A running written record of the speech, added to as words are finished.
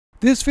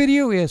This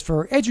video is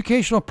for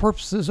educational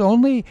purposes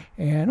only,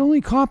 and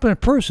only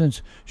competent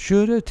persons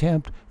should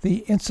attempt the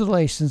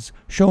installations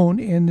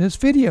shown in this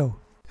video.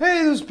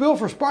 Hey, this is Bill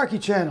for Sparky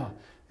channel,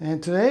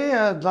 and today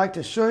I'd like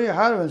to show you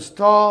how to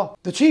install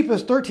the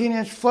cheapest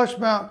 13-inch flush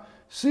mount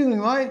ceiling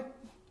light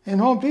in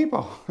Home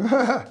Depot.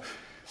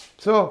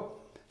 So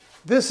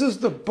this is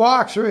the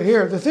box right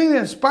here. The thing that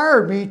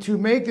inspired me to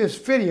make this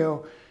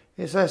video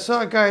is I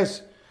saw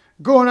guys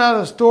going out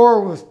of the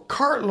store with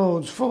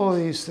cartloads full of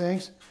these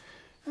things.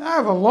 And I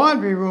have a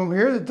laundry room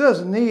here that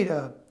doesn't need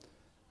a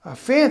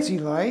fancy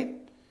light.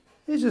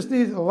 It just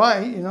needs a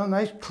light, you know,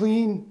 nice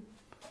clean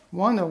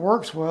one that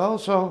works well.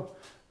 So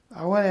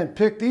I went and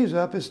picked these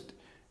up.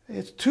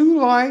 It's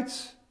 2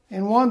 lights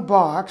in one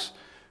box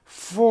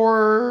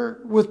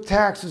with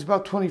taxes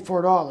about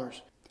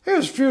 $24.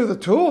 Here's a few of the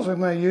tools I'm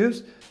going to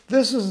use.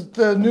 This is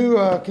the new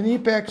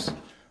Knipex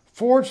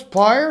forged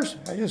pliers.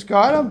 I just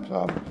got them,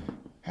 so I'm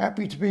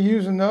happy to be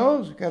using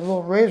those. Got a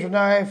little razor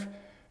knife.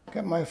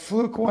 Got my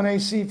Fluke 1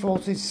 AC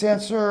voltage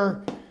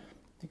sensor.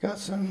 Got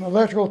some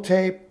electrical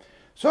tape.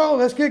 So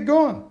let's get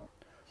going.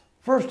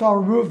 First I'll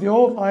remove the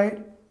old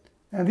light.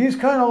 And these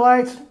kind of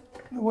lights,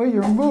 the way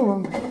you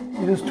remove them,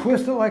 you just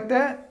twist it like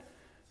that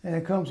and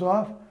it comes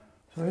off.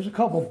 So there's a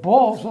couple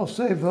bulbs, I'll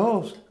save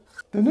those.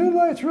 The new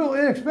light's real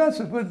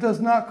inexpensive, but it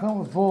does not come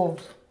with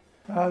bulbs.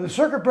 The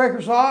circuit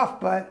breaker's off,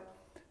 but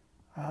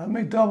let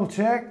me double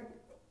check.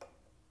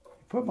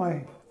 Put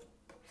my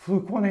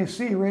Fluke 1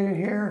 AC right in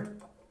here.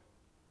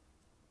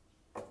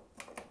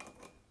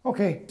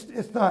 Okay,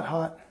 it's not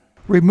hot.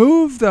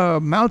 Remove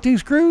the mounting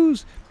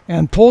screws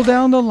and pull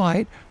down the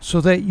light so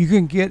that you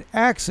can get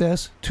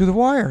access to the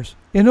wires.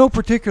 In no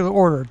particular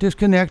order,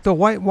 disconnect the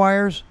white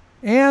wires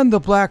and the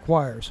black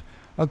wires.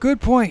 A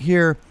good point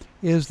here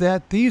is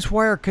that these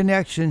wire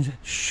connections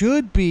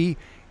should be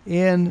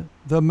in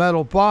the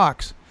metal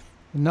box,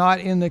 not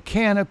in the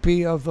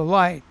canopy of the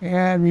light.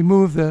 And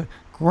remove the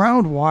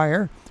ground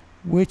wire,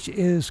 which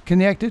is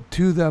connected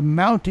to the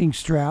mounting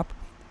strap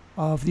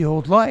of the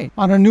old light.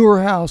 On a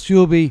newer house,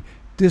 you'll be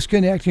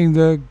disconnecting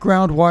the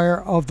ground wire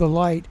of the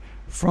light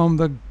from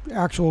the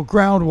actual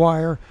ground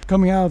wire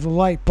coming out of the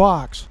light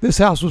box. This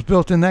house was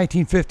built in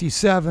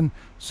 1957,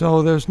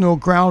 so there's no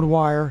ground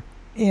wire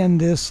in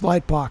this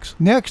light box.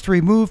 Next,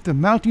 remove the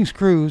mounting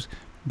screws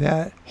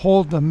that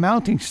hold the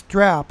mounting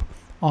strap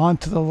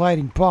onto the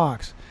lighting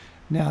box.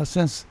 Now,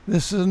 since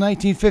this is a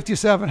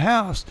 1957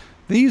 house,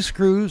 these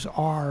screws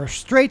are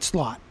straight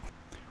slot.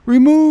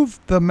 Remove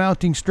the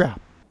mounting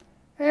strap.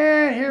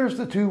 And here's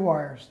the 2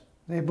 wires.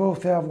 They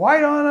both have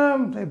white on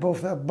them. They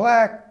both have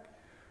black.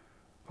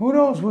 Who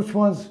knows which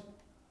one's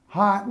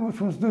hot and which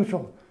one's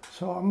neutral.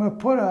 So I'm going to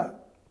put a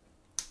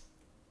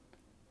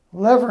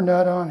lever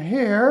nut on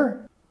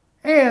here.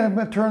 And I'm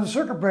going to turn the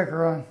circuit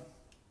breaker on.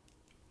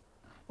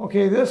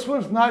 Okay, this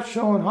one's not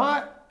showing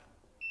hot.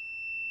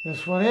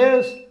 This one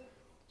is.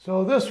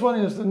 So this one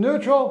is the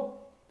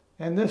neutral.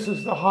 And this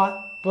is the hot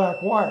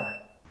black wire.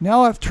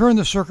 Now I've turned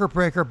the circuit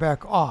breaker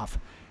back off.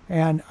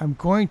 And I'm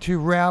going to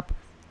wrap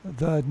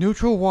the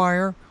neutral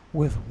wire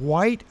with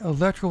white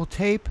electrical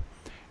tape,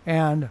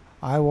 and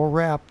I will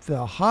wrap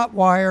the hot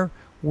wire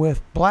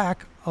with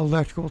black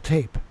electrical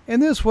tape.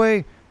 In this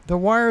way, the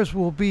wires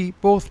will be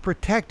both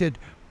protected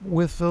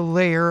with the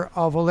layer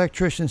of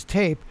electrician's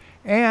tape,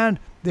 and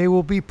they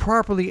will be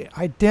properly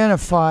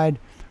identified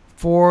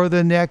for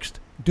the next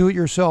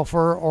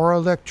do-it-yourselfer or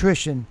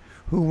electrician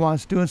who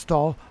wants to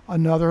install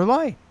another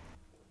light.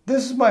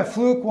 This is my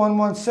Fluke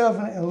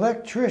 117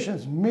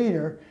 electrician's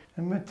meter.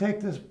 I'm going to take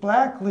this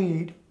black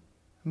lead,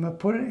 I'm going to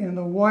put it in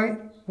the white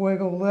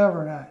wiggle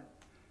lever nut.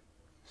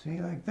 See,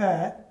 like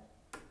that,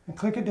 and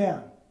click it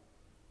down.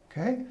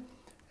 Okay?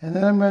 And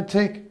then I'm going to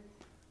take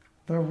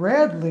the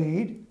red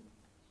lead,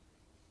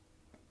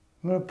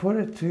 I'm going to put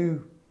it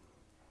to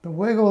the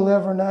wiggle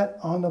lever nut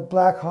on the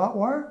black hot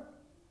wire.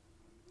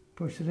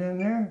 Push it in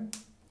there,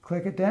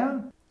 click it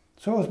down.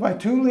 So with my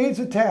 2 leads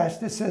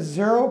attached, it says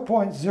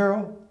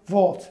 0.0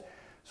 volts.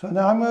 So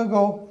now I'm going to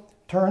go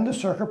turn the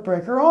circuit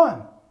breaker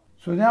on.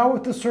 So now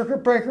with the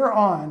circuit breaker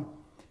on,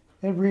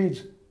 it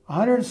reads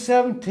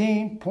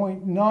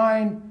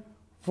 117.9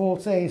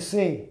 volts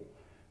AC.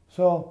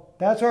 So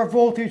that's our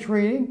voltage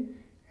reading,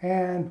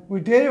 and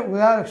we did it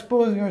without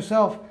exposing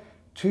ourselves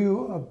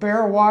to a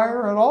bare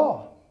wire at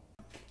all.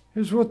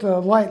 Here's what the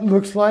light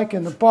looks like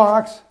in the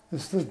box.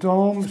 This is the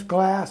dome, it's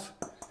glass.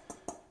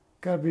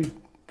 Got to be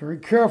very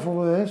careful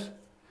with this.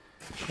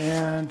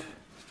 And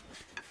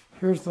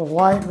here's the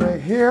light right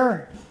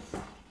here.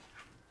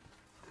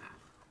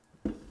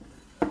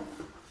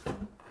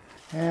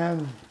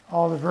 And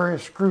all the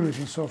various screws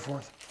and so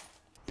forth.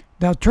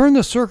 Now turn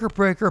the circuit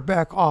breaker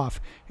back off,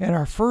 and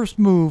our first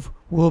move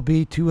will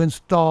be to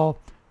install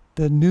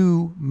the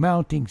new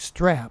mounting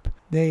strap.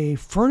 They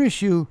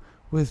furnish you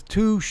with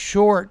 2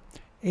 short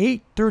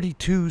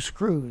 832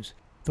 screws.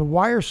 The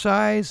wire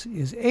size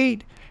is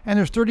 8, and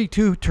there's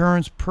 32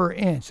 turns per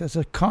inch. That's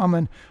a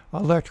common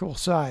electrical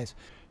size.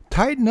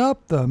 Tighten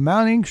up the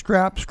mounting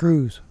strap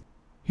screws.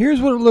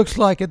 Here's what it looks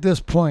like at this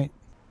point.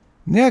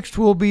 Next,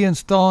 we'll be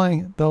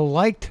installing the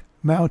light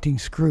mounting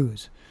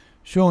screws,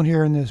 shown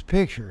here in this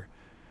picture.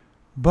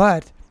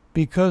 But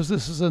because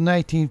this is a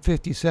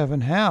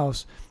 1957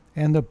 house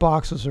and the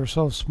boxes are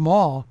so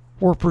small,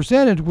 we're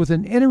presented with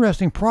an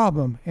interesting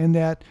problem in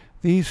that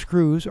these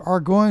screws are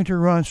going to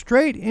run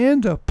straight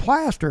into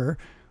plaster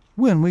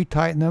when we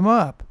tighten them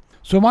up.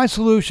 So my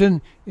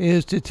solution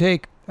is to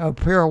take a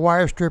pair of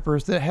wire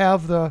strippers that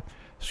have the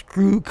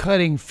screw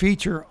cutting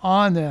feature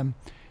on them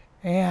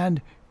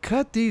and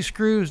cut these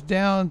screws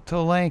down to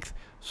length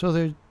so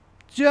they're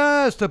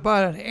just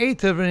about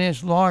 1/8 of an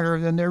inch longer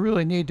than they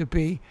really need to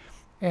be.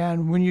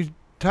 And when you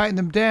tighten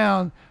them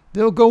down,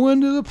 they'll go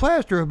into the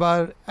plaster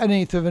about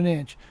 1/8 of an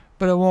inch,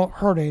 but it won't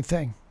hurt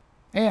anything.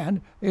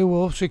 And it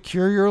will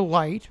secure your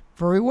light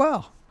very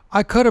well.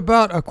 I cut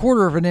about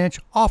 1/4 of an inch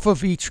off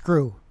of each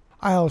screw.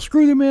 I'll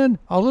screw them in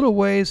a little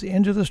ways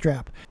into the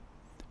strap,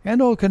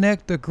 and I'll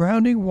connect the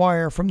grounding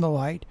wire from the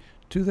light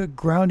to the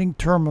grounding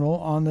terminal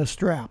on the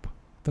strap.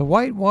 The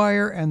white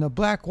wire and the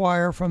black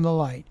wire from the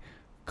light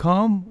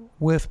come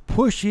with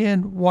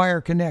push-in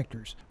wire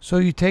connectors. So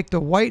you take the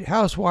white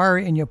house wire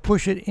and you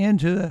push it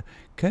into the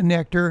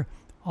connector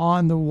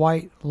on the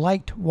white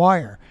light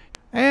wire.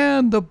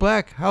 And the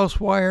black house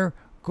wire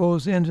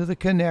goes into the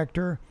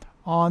connector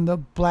on the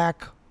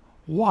black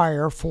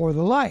wire for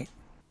the light.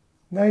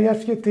 Now you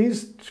have to get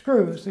these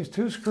screws, these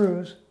 2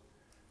 screws,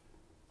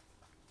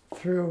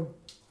 through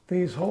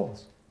these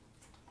holes.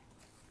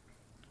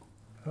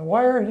 The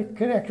wire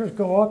connectors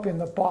go up in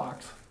the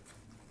box.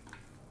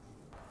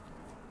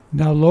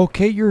 Now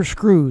locate your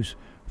screws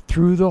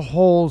through the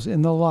holes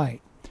in the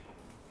light.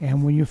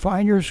 And when you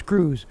find your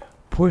screws,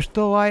 push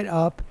the light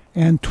up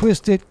and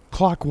twist it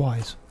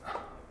clockwise.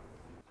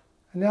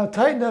 And now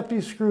tighten up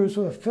these screws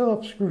with a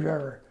Phillips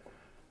screwdriver.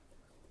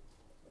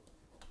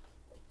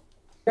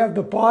 You have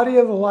the body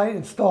of the light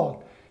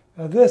installed.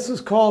 Now this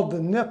is called the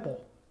nipple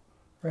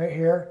right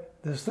here.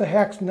 This is the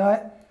hex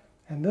nut.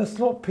 And this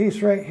little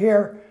piece right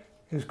here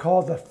is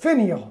called the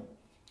finial.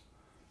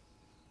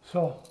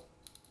 So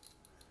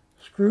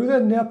screw the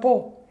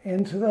nipple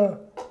into the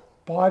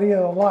body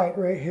of the light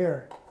right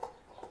here.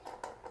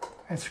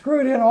 And screw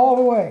it in all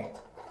the way.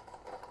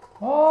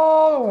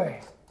 All the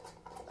way.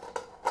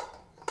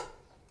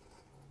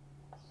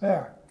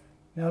 There.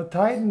 Now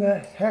tighten the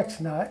hex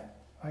nut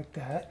like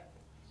that.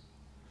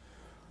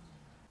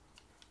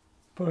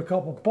 Put a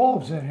couple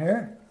bulbs in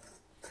here.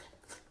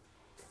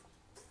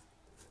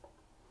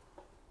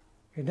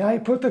 Okay, now you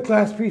put the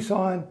glass piece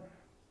on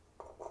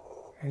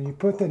and you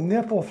put the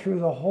nipple through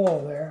the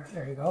hole there.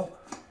 There you go.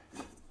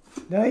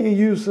 Now you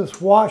use this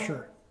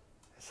washer.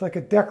 It's like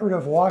a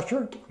decorative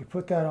washer. You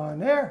put that on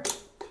there.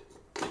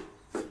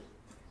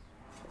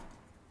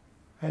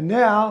 And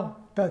now,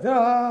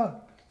 ta-da,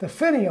 the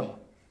finial.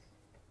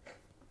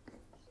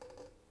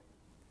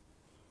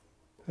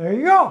 There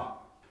you go.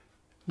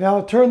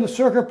 Now turn the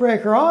circuit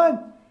breaker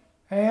on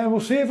and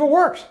we'll see if it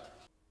works.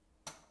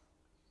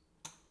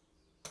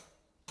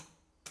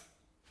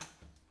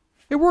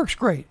 It works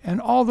great,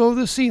 and although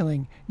the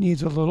ceiling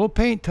needs a little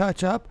paint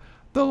touch-up,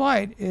 the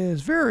light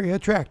is very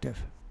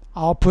attractive.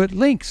 I'll put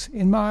links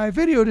in my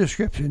video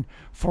description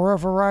for a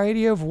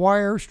variety of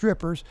wire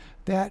strippers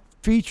that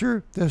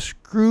feature the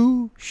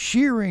screw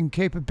shearing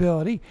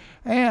capability,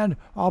 and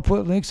I'll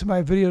put links in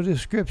my video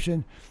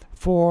description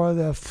for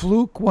the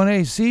Fluke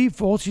 1AC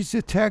voltage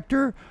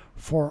detector,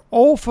 for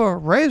Olfa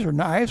razor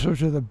knives,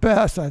 which are the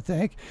best, I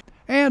think,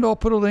 and I'll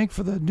put a link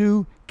for the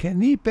new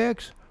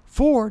Knipex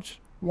forged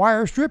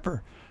wire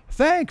stripper.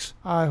 Thanks.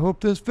 I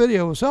hope this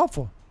video was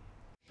helpful.